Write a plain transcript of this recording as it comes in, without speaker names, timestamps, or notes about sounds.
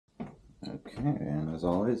Okay, and as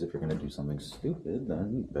always, if you're going to do something stupid,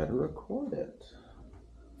 then you better record it.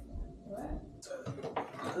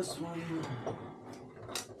 What? This one.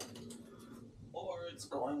 Or it's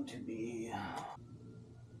going to be...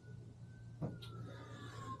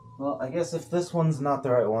 Well, I guess if this one's not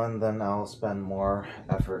the right one, then I'll spend more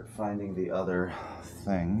effort finding the other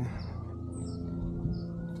thing.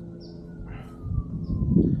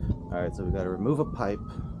 Alright, so we gotta remove a pipe,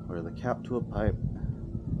 or the cap to a pipe,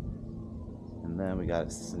 and then we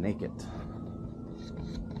gotta snake it.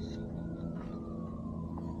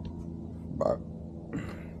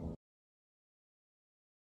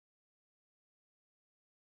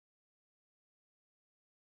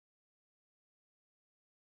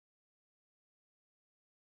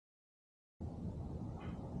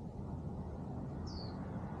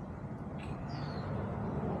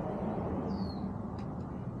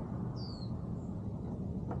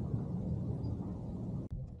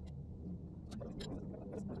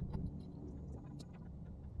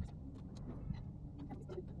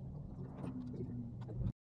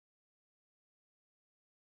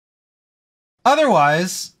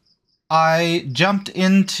 Otherwise, I jumped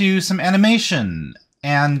into some animation,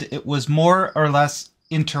 and it was more or less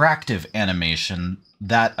interactive animation,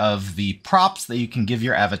 that of the props that you can give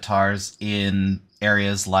your avatars in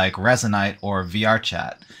areas like Resonite or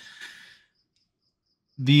VRChat.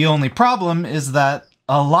 The only problem is that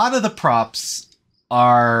a lot of the props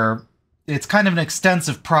are... It's kind of an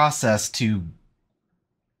extensive process to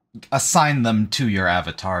assign them to your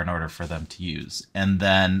avatar in order for them to use. And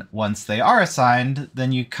then once they are assigned,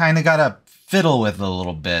 then you kind of gotta fiddle with it a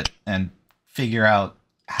little bit and figure out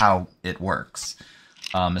how it works,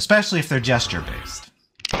 especially if they're gesture-based.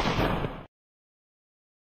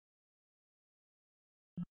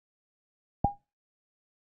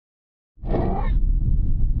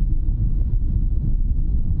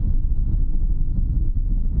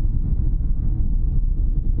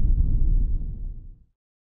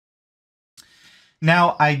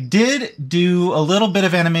 Now, I did do a little bit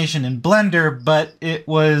of animation in Blender, but it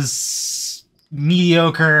was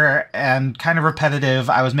mediocre and kind of repetitive.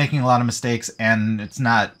 I was making a lot of mistakes, and it's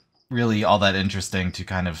not really all that interesting to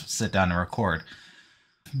kind of sit down and record.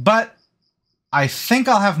 But I think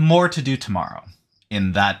I'll have more to do tomorrow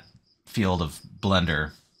in that field of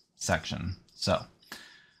Blender section. So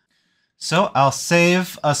I'll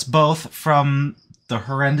save us both from the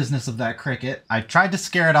horrendousness of that cricket. I tried to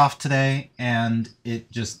scare it off today, and it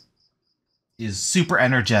just is super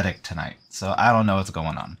energetic tonight. So I don't know what's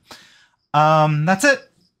going on. That's it.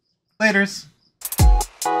 Laters.